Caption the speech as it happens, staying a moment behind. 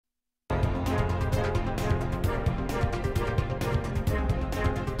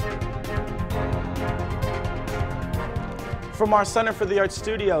From our Center for the Arts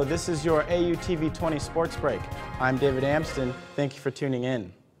studio, this is your AUTV-20 Sports Break. I'm Dave Amsden. Thank you for tuning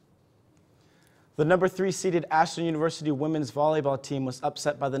in. The number 3 seeded Ashland University women's volleyball team was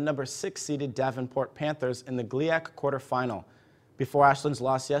upset by the number 6 seeded Davenport Panthers in the GLIAC quarterfinal. Before Ashland's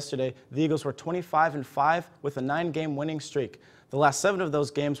loss yesterday, the Eagles were 25-5 with a 9-game winning streak. The last 7 of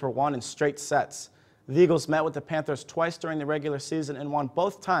those games were won in straight sets. The Eagles met with the Panthers twice during the regular season and won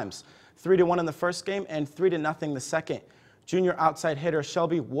both times, 3-1 in the first game and 3-0 the second. Junior outside hitter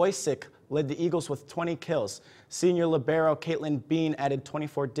Shelby Wojcik led the Eagles with 20 kills. Senior libero Caitlin Bean added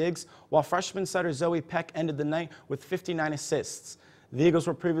 24 digs, while freshman setter Zoe Peck ended the night with 59 assists. The Eagles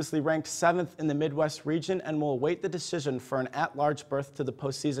were previously ranked 7th in the Midwest region and will await the decision for an at-large berth to the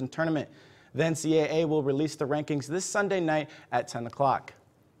postseason tournament. The NCAA will release the rankings this Sunday night at 10 o'clock.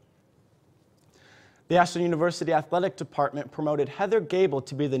 The Ashland University Athletic Department promoted Heather Gable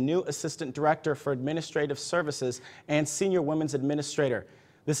to be the new Assistant Director for Administrative Services and Senior Women's Administrator.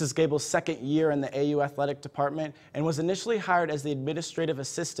 This is Gable's second year in the AU Athletic Department and was initially hired as the Administrative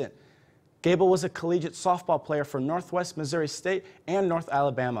Assistant. Gable was a collegiate softball player for Northwest Missouri State and North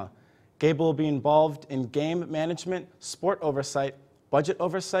Alabama. Gable will be involved in game management, sport oversight, budget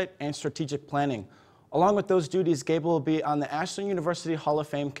oversight, and strategic planning. Along with those duties, Gable will be on the Ashland University Hall of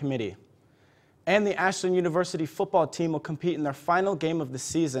Fame Committee. And the Ashland University football team will compete in their final game of the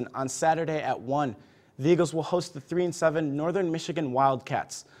season on Saturday at 1. The Eagles will host the 3-7 Northern Michigan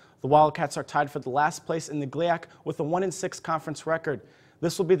Wildcats. The Wildcats are tied for the last place in the GLIAC with a 1-6 conference record.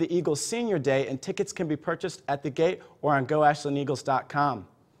 This will be the Eagles' senior day, and tickets can be purchased at the gate or on GoAshlandEagles.com.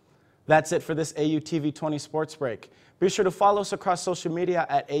 That's it for this AUTV-20 Sports Break. Be sure to follow us across social media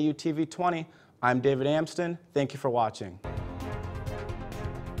at AUTV-20. I'm David Amsden. Thank you for watching.